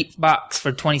 If I beatbox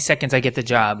for 20 seconds, I get the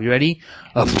job. You ready?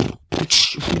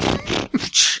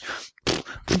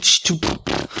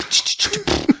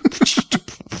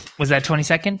 Was that 20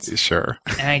 seconds? Sure.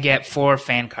 And I get 4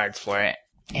 fan cards for it.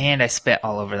 And I spit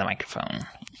all over the microphone.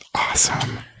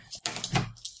 Awesome.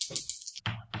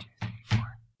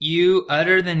 You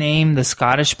utter the name, the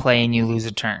Scottish play, and you lose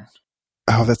a turn.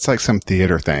 Oh, that's like some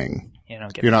theater thing.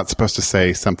 You're not supposed to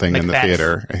say something in the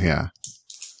theater. Yeah.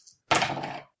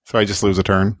 So I just lose a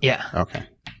turn? Yeah. Okay.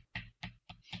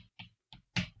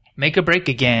 Make a break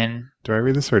again. Do I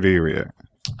read this or do you read it?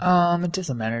 It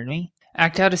doesn't matter to me.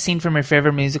 Act out a scene from your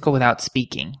favorite musical without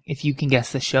speaking. If you can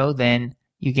guess the show, then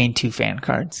you gain 2 fan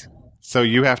cards. So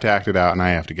you have to act it out and I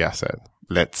have to guess it.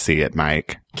 Let's see it,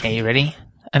 Mike. Okay, you ready?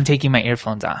 I'm taking my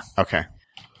earphones off. Okay.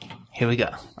 Here we go.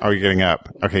 Oh, you're getting up.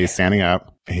 Okay, he's standing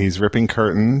up. He's ripping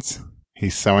curtains.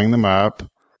 He's sewing them up.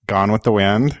 Gone with the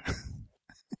Wind.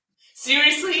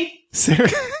 Seriously?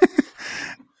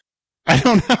 I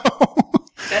don't know.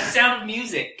 That's Sound of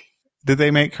Music. Did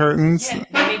they make curtains?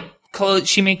 Yeah,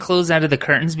 she made clothes out of the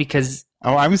curtains because...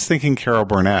 Oh, I was thinking Carol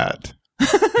Burnett.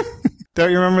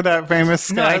 Don't you remember that famous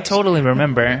sketch? No, I totally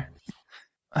remember.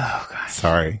 Oh, God.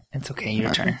 Sorry. It's okay.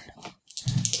 Your turn.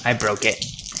 I broke it.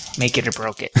 Make it or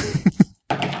broke it.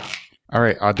 All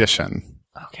right, audition.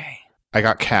 Okay. I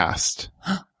got cast.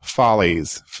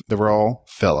 Follies. The role,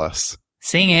 Phyllis.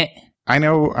 Sing it. I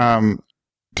know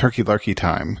Turkey Lurkey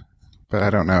Time, but I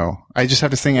don't know. I just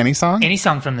have to sing any song? Any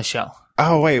song from the show.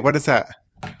 Oh, wait, what is that?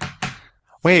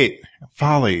 Wait,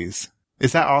 Follies.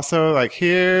 Is that also like,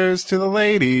 here's to the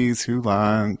ladies who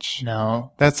lunch?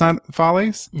 No. That's not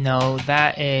Follies? No,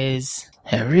 that is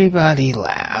Everybody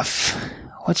Laugh.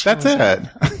 That's it.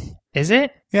 Is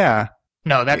it? Yeah.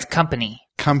 No, that's Company.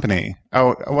 Company.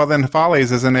 Oh, well then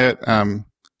Follies, isn't it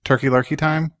Turkey Lurkey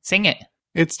Time? Sing it.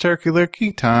 It's Turkey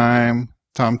Lurkey Time.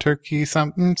 Tom Turkey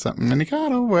something, and he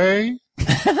got away.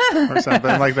 Or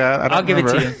something like that. I'll give it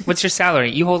to you. What's your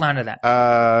salary? You hold on to that.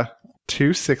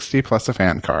 $260 plus a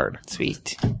fan card.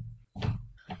 Sweet.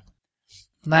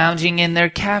 Lounging in their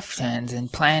caftans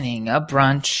and planning a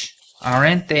brunch.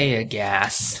 Aren't they a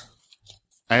gas?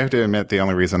 I have to admit, the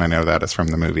only reason I know that is from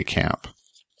the movie Camp.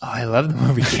 Oh, I love the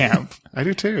movie Camp. I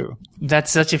do too.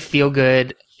 That's such a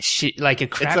feel-good, like a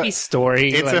crappy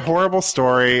story. It's a horrible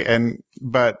story,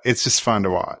 but it's just fun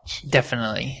to watch.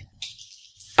 Definitely.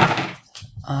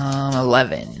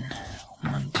 11.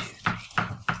 1, 2, 3.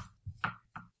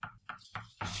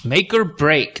 Make or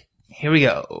break. Here we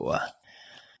go.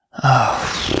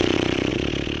 Oh.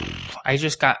 I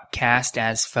just got cast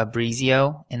as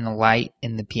Fabrizio in The Light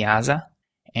in the Piazza,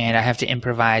 and I have to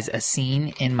improvise a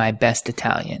scene in my best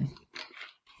Italian.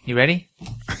 You ready?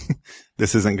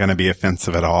 This isn't going to be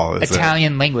offensive at all, is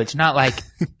Italian language, not like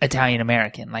Italian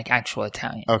American, like actual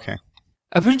Italian. Okay.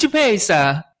 A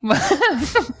principessa.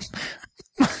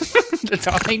 That's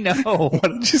all I know. What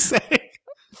did you say?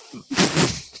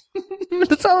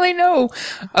 That's all I know.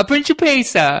 A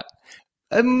principessa.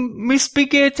 Mi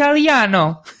speak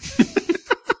Italiano.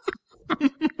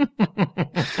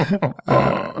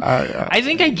 I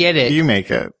think I get it. You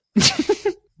make it.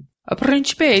 A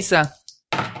principessa.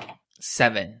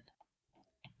 7.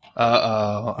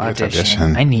 Uh-oh.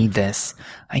 Audition. I need this.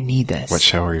 What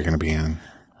show are you going to be in?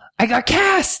 I got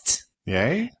cast.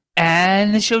 Yay?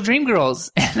 And the show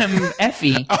Dreamgirls. And I'm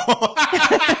Effie.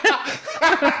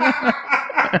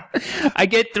 I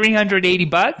get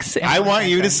 $380. I want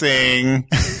you to sing.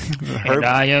 And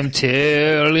I am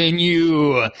telling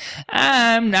you,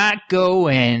 I'm not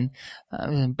going.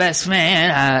 I'm the best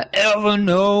man I ever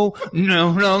know.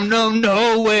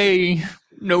 No way.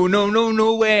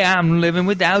 No way. I'm living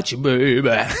without you, baby.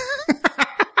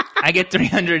 I get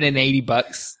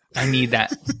 $380. I need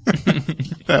that.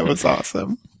 That was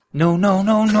awesome.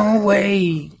 No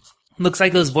way. Looks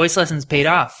like those voice lessons paid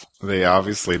off. They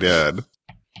obviously did.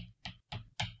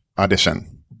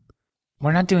 Audition.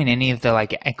 We're not doing any of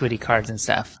the equity cards and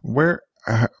stuff. Where?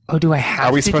 Do I have to?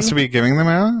 Are we supposed to be giving them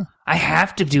out? I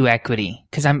have to do equity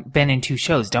because I've been in 2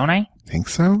 shows, don't I? Think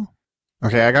so.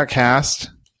 Okay, I got cast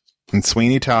in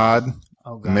Sweeney Todd,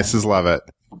 Mrs. Lovett.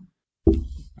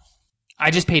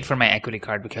 I just paid for my equity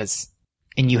card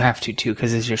and you have to too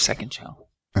because it's your second show.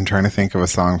 I'm trying to think of a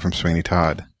song from Sweeney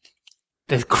Todd.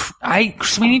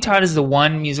 Sweeney Todd is the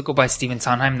one musical by Stephen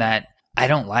Sondheim that I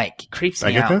don't like. It creeps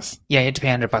me out. I get this? Yeah, you had to pay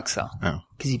 $100 though. Oh.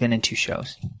 Because you've been in 2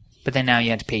 shows. But then now you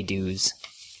have to pay dues.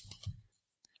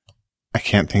 I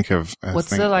can't think of... What's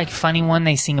the funny one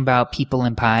they sing about people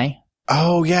in pie?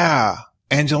 Oh, yeah.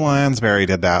 Angela Lansbury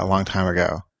did that a long time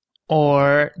ago.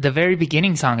 Or the very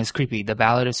beginning song is creepy. The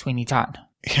Ballad of Sweeney Todd.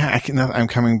 Yeah, I'm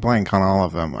coming blank on all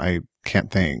of them. I can't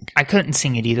think. I couldn't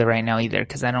sing it either right now either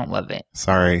because I don't love it.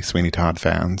 Sorry, Sweeney Todd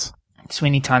fans.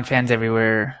 Sweeney Todd fans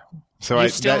everywhere. So You're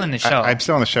still in the show. I'm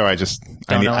still in the show. I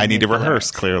need to rehearse,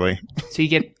 clearly. So you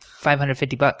get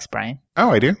 $550, Brian.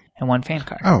 Oh, I do? And 1 fan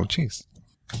card. Oh, jeez.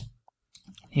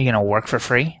 You going to work for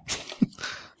free?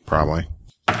 Probably.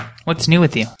 What's new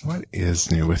with you? What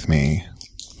is new with me?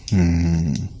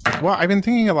 Well, I've been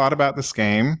thinking a lot about this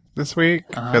game this week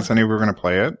because I knew we were going to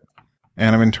play it.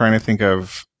 And I've been trying to think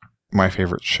of my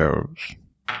favorite shows.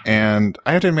 And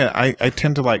I have to admit, I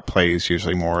tend to like plays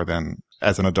usually more than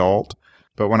as an adult.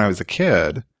 But when I was a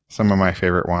kid, some of my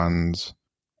favorite ones,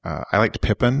 I liked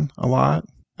Pippin a lot.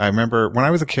 I remember when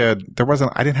I was a kid,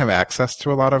 I didn't have access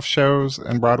to a lot of shows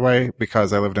in Broadway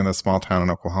because I lived in a small town in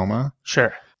Oklahoma.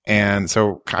 Sure. And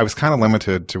so I was kind of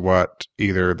limited to what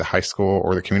either the high school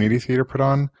or the community theater put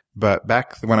on. But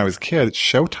back when I was a kid,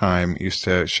 Showtime used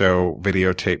to show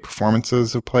videotape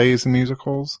performances of plays and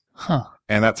musicals. Huh.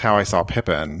 And that's how I saw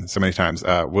Pippin so many times.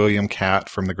 William Catt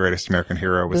from The Greatest American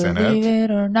Hero was in it. Believe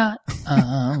it or not,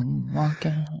 I'm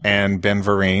walking. And Ben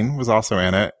Vereen was also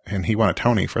in it, and he won a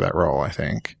Tony for that role, I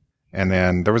think. And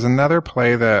then there was another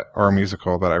play or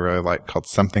musical that I really liked called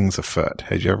Something's Afoot.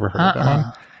 Had you ever heard of that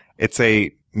one? It's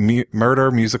a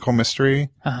murder musical mystery.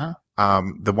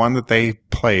 The one that they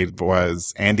played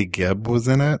was Andy Gibb was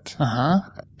in it,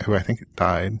 who I think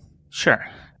died. Sure.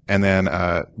 And then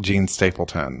Gene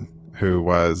Stapleton, who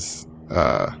was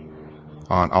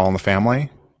on All in the Family.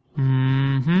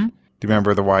 Mm-hmm. Do you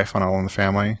remember the wife on All in the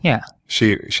Family? Yeah.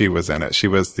 She was in it. She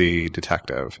was the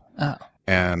detective. Oh.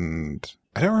 And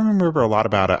I don't remember a lot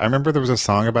about it. I remember there was a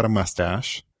song about a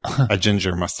mustache, a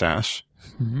ginger mustache.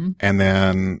 Mm-hmm. And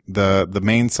then the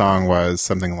main song was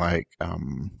something like,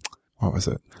 what was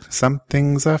it?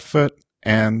 Something's afoot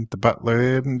and the butler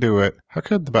didn't do it. How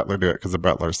could the butler do it? Because the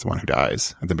butler's the one who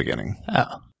dies at the beginning.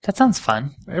 Oh, that sounds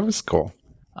fun. It was cool.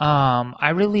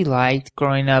 I really liked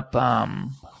growing up, I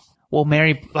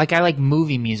like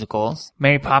movie musicals.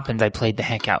 Mary Poppins I played the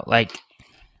heck out. Like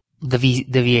the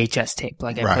VHS tape.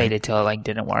 Like I played it till it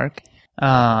didn't work.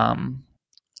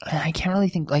 I can't really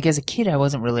think, as a kid I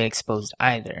wasn't really exposed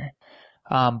either.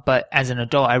 But as an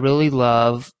adult I really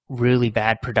love really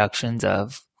bad productions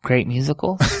of great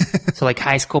musicals. So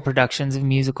high school productions of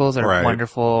musicals are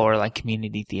wonderful, or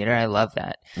community theater. I love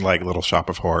that. Like Little Shop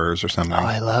of Horrors or something. Oh,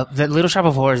 I love that. Little Shop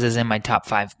of Horrors is in my top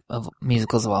 5 of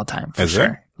musicals of all time. For sure.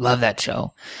 It? Love that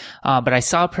show. But I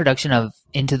saw a production of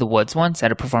Into the Woods once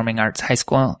at a performing arts high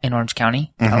school in Orange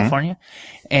County, California.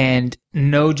 And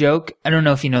no joke, I don't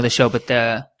know if you know the show, but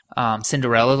the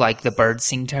Cinderella, the birds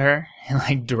sing to her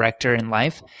and direct her in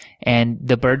life, and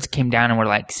the birds came down and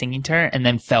were singing to her and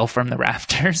then fell from the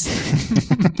rafters.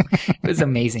 It was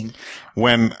amazing.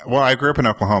 I grew up in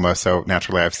Oklahoma, so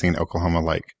naturally I've seen Oklahoma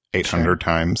 800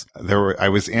 times. I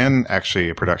was in actually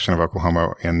a production of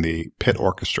Oklahoma in the pit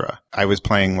orchestra. I was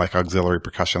playing like auxiliary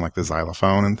percussion, like the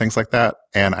xylophone and things like that.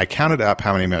 And I counted up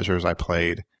how many measures I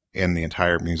played in the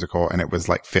entire musical, and it was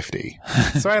like 50.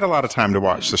 So I had a lot of time to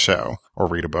watch the show or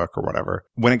read a book or whatever.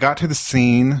 When it got to the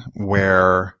scene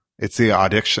where it's the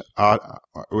auction.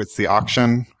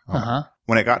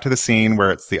 When it got to the scene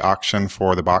where it's the auction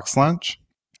for the box lunch,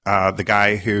 the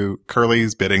guy who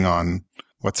Curly's bidding on,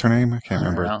 what's her name? I can't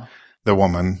remember. The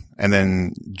woman. And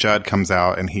then Judd comes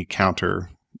out and he counter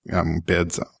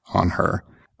bids on her.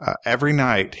 Every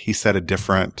night he said a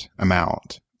different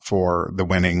amount for the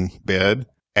winning bid.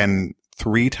 And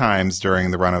 3 times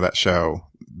during the run of that show,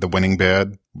 the winning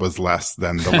bid was less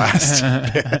than the last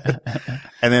bid.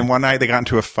 And then one night they got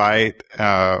into a fight,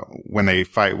 when they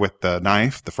fight with the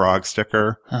knife, the frog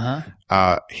sticker.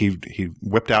 He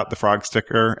whipped out the frog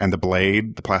sticker and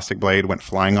the plastic blade went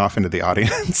flying off into the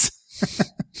audience.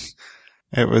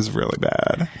 It was really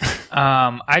bad.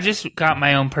 I just got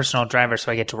my own personal driver,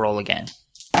 so I get to roll again.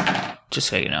 Just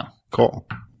so you know. Cool.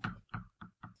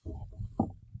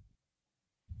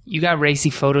 You got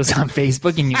racy photos on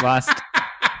Facebook and you lost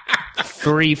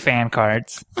 3 fan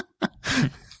cards. I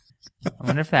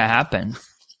wonder if that happened.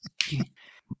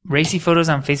 Racy photos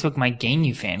on Facebook might gain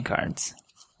you fan cards.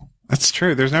 That's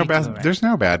true. There's no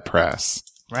bad press.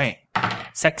 Right.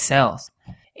 Sex sells.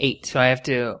 8. So I have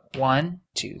to 1,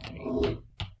 2, 3.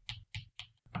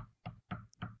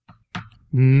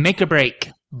 Make a break,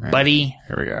 buddy.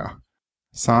 Here we go.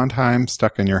 Sondheim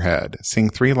stuck in your head. Sing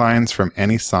 3 lines from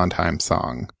any Sondheim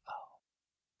song.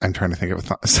 I'm trying to think of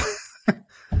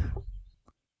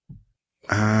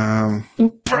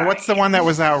what's the one that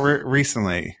was out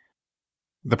recently?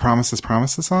 The Promises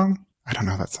song? I don't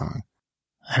know that song.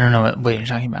 I don't know what you're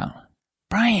talking about.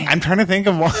 Brian. I'm trying to think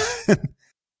of one.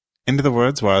 Into the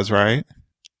Woods was, right?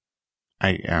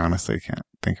 I honestly can't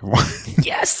think of one.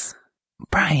 Yes.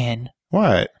 Brian.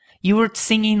 What? You were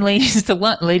singing Ladies Who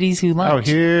Lunch. Oh,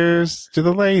 here's to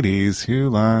the ladies who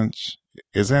lunch.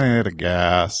 Isn't it a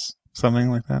gas?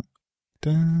 Something like that.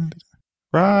 Dun, dun,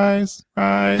 rise.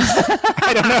 I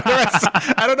don't know the rest.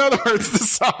 I don't know the words of the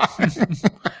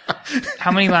song.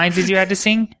 How many lines did you have to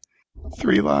sing?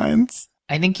 3 lines.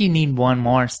 I think you need one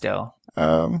more still.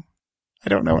 I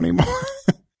don't know anymore.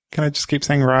 Can I just keep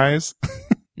saying rise?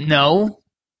 No.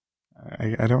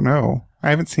 I don't know.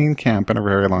 I haven't seen Camp in a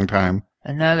very long time.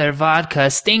 Another vodka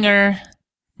stinger.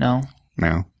 No.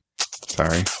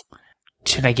 Sorry.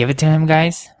 Should I give it to him,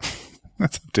 guys?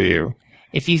 That's up to you.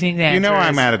 If you think the answer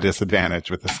I'm at a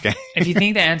disadvantage with this game. If you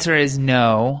think the answer is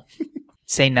no,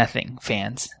 say nothing,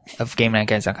 fans of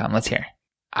GameNightGuys.com. Let's hear.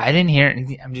 I didn't hear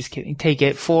it. I'm just kidding. Take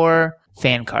it. 4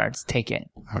 fan cards. Take it.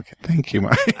 Okay. Thank you,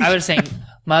 Mike. I was saying,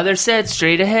 Mother said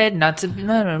straight ahead, not to be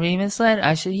misled.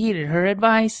 I should heed her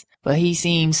advice, but he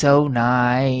seemed so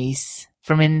nice.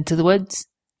 From Into the Woods.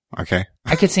 Okay.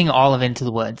 I could sing all of Into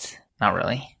the Woods. Not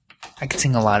really. I could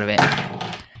sing a lot of it.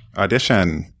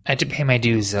 Audition. I had to pay my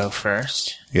dues, though,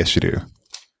 first. Yes, you do.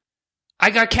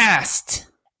 I got cast.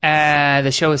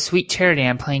 The show is Sweet Charity.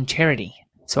 I'm playing Charity.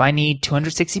 So I need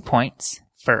 260 points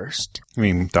first. You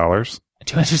mean dollars?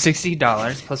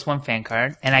 $260 plus 1 fan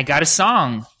card. And I got a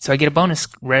song. So I get a bonus.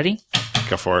 Ready?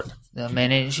 Go for it. The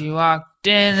minute you walked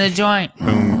in the joint.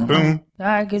 Boom, boom.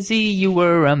 I could see you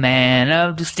were a man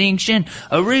of distinction.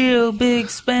 A real big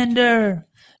spender.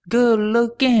 Good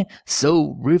looking,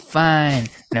 so refined.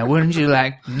 Now wouldn't you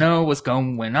like to know what's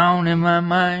going on in my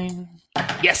mind?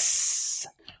 Yes!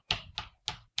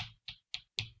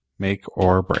 Make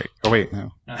or break. Oh, wait,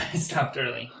 no. I stopped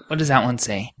early. What does that one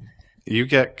say? You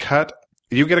get a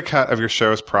cut of your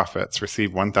show's profits.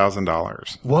 Receive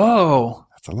 $1,000. Whoa.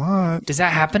 That's a lot. Does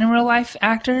that happen in real life,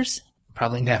 actors?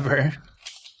 Probably never.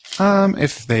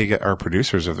 If they are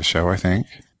producers of the show, I think.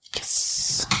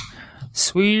 Yes.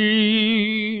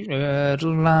 Sweet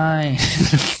little line.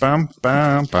 Bum,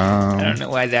 bum, bum. I don't know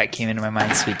why that came into my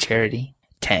mind. Sweet Charity.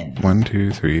 10. 1,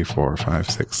 2, 3, 4,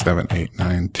 5, 6, 7, 8,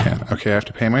 9, 10. Okay, I have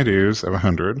to pay my dues of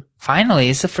 100. Finally,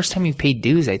 it's the first time you've paid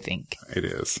dues, I think. It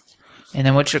is. And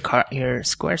then what's your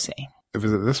score say?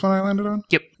 Is it this one I landed on?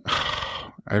 Yep.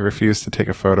 I refused to take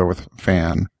a photo with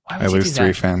fan. I lose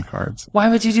 3 fan cards. Why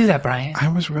would you do that, Brian? I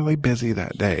was really busy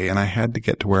that day, and I had to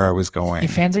get to where I was going.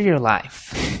 Your fans are your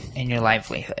life and your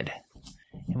livelihood.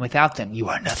 And without them, you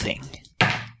are nothing.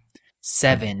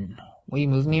 7. Will you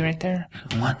move me right there?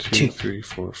 1, 2, 3,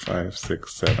 4, 5,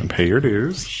 6, 7. Pay your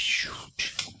dues.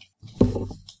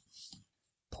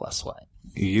 Plus what?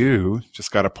 You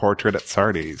just got a portrait at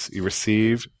Sardi's. You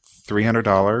received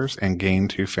 $300 and gained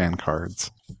 2 fan cards.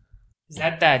 Is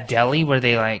that deli where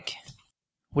they like...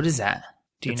 What is that?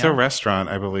 Do you It's know? a restaurant,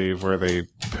 I believe, where they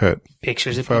put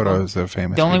Pictures of photos people. of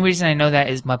famous The only people. reason I know that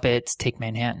is Muppets Take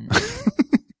Manhattan.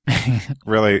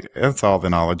 Really, that's all the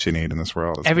knowledge you need in this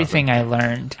world. Everything I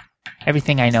learned.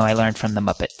 Everything I know I learned from the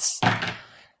Muppets.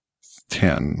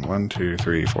 10. 1, 2,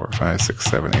 3, 4, 5, 6,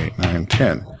 7, 8, 9,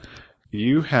 10.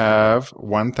 You have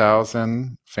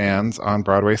 1,000 fans on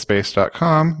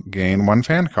BroadwaySpace.com. Gain 1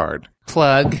 fan card.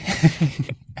 Plug.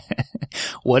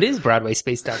 What is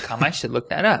BroadwaySpace.com? I should look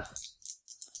that up.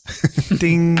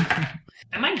 Ding.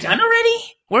 Am I done already?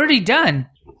 We're already done.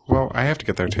 Well, I have to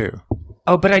get there too.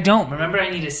 Oh, but I don't. Remember, I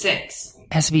need a 6.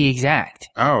 It has to be exact.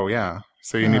 Oh, yeah.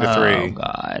 So you need a 3. Oh,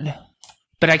 God.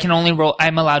 But I can only roll...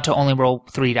 I'm allowed to only roll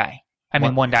 3 die. I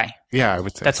mean, 1 die. Yeah, I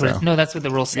would say That's so. what... No, that's what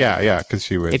the rule says. Yeah, because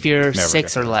you would... If you're never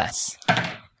 6 get or less.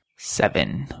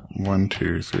 7. 1,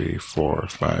 2, 3, 4,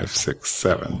 5, 6,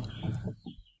 7.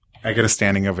 I get a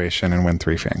standing ovation and win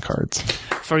 3 fan cards.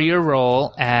 For your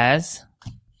role as...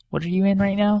 What are you in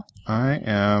right now? I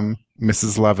am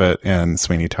Mrs. Lovett in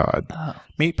Sweeney Todd. Oh.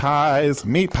 Meat pies,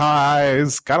 meat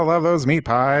pies. Gotta love those meat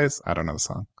pies. I don't know the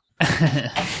song. All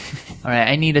right,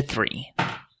 I need a 3.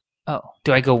 Oh,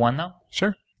 do I go 1 though?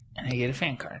 Sure. And I get a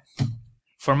fan card.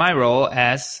 For my role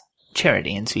as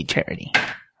Charity in Sweet Charity.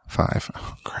 5.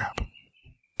 Oh, crap.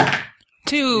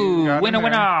 2. got Winner, it,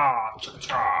 winner.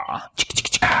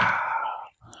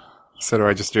 So do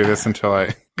I just do this until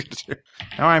I...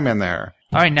 Now I'm in there.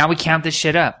 All right, now we count this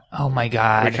shit up. Oh my We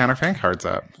God. count our fan cards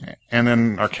up. And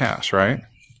then our cash, right?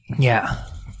 Yeah.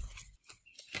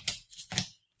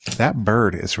 That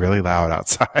bird is really loud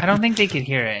outside. I don't think they could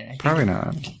hear it. I think Probably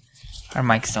not. our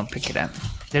mics don't pick it up.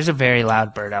 There's a very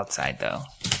loud bird outside though.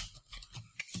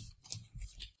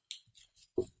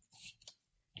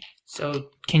 So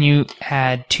can you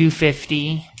add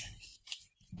 250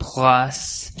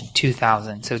 plus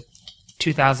 2,000? So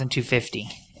 2,250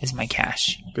 is my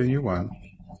cash. But you won.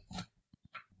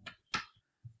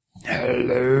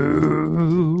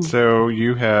 Hello. So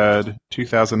you had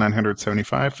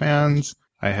 2,975 fans.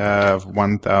 I have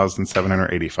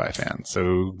 1,785 fans.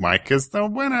 So Mike is the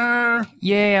winner.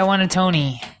 Yay, I won a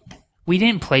Tony. We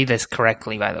didn't play this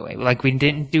correctly, by the way. Like, we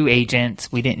didn't do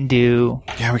agents. We didn't do,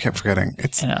 Yeah, we kept forgetting.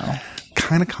 It's you know,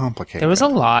 kind of complicated. there was a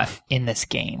lot in this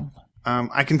game.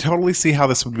 I can totally see how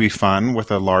this would be fun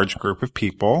with a large group of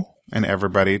people and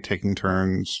everybody taking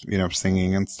turns,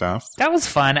 singing and stuff. That was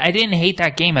fun. I didn't hate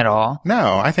that game at all.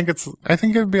 No, I think it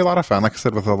would be a lot of fun. Like I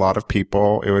said, with a lot of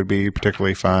people, it would be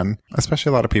particularly fun,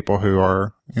 especially a lot of people who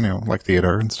are, like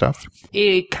theater and stuff.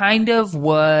 It kind of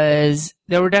was,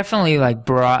 there were definitely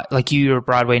your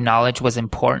Broadway knowledge was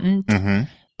important, Mm-hmm.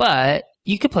 but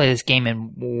you could play this game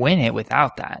and win it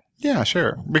without that. Yeah,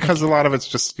 sure. Because a lot of it's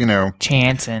just,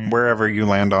 Chance and... wherever you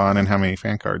land on and how many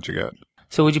fan cards you get.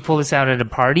 So would you pull this out at a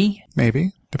party?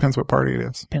 Maybe. Depends what party it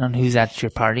is. Depending on who's at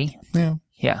your party. Yeah.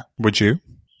 Yeah. Would you?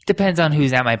 Depends on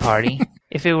who's at my party.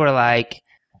 If it were like,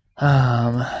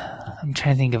 I'm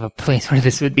trying to think of a place where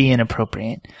this would be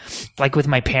inappropriate. Like with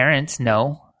my parents,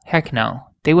 no. Heck no.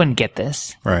 They wouldn't get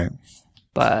this. Right.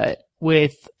 But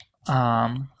with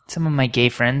some of my gay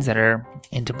friends that are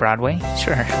into Broadway,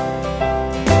 sure.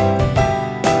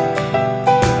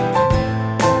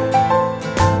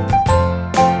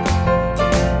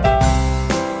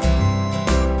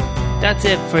 That's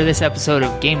it for this episode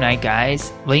of Game Night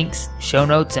Guys. Links, show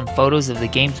notes, and photos of the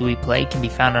games we play can be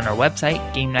found on our website,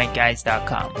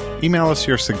 GameNightGuys.com. Email us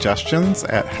your suggestions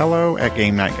at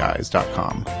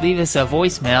hello@GameNightGuys.com. Leave us a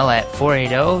voicemail at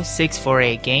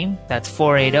 480-648-GAME. That's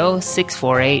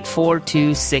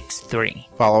 480-648-4263.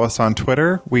 Follow us on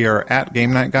Twitter. We are at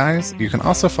Game Night Guys. You can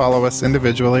also follow us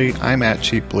individually. I'm at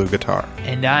Cheap Blue Guitar.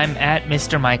 And I'm at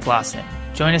Mr. Mike Lawson.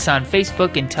 Join us on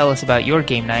Facebook and tell us about your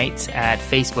game nights at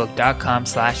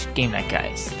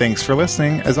facebook.com/GameNightGuys. Thanks for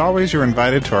listening. As always, you're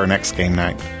invited to our next game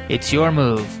night. It's your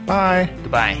move. Bye.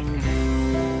 Goodbye.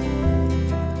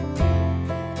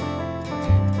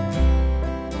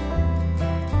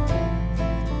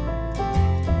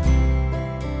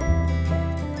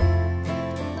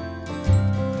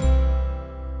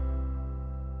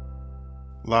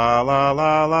 La la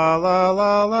la la la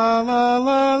la la la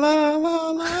la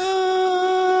la la.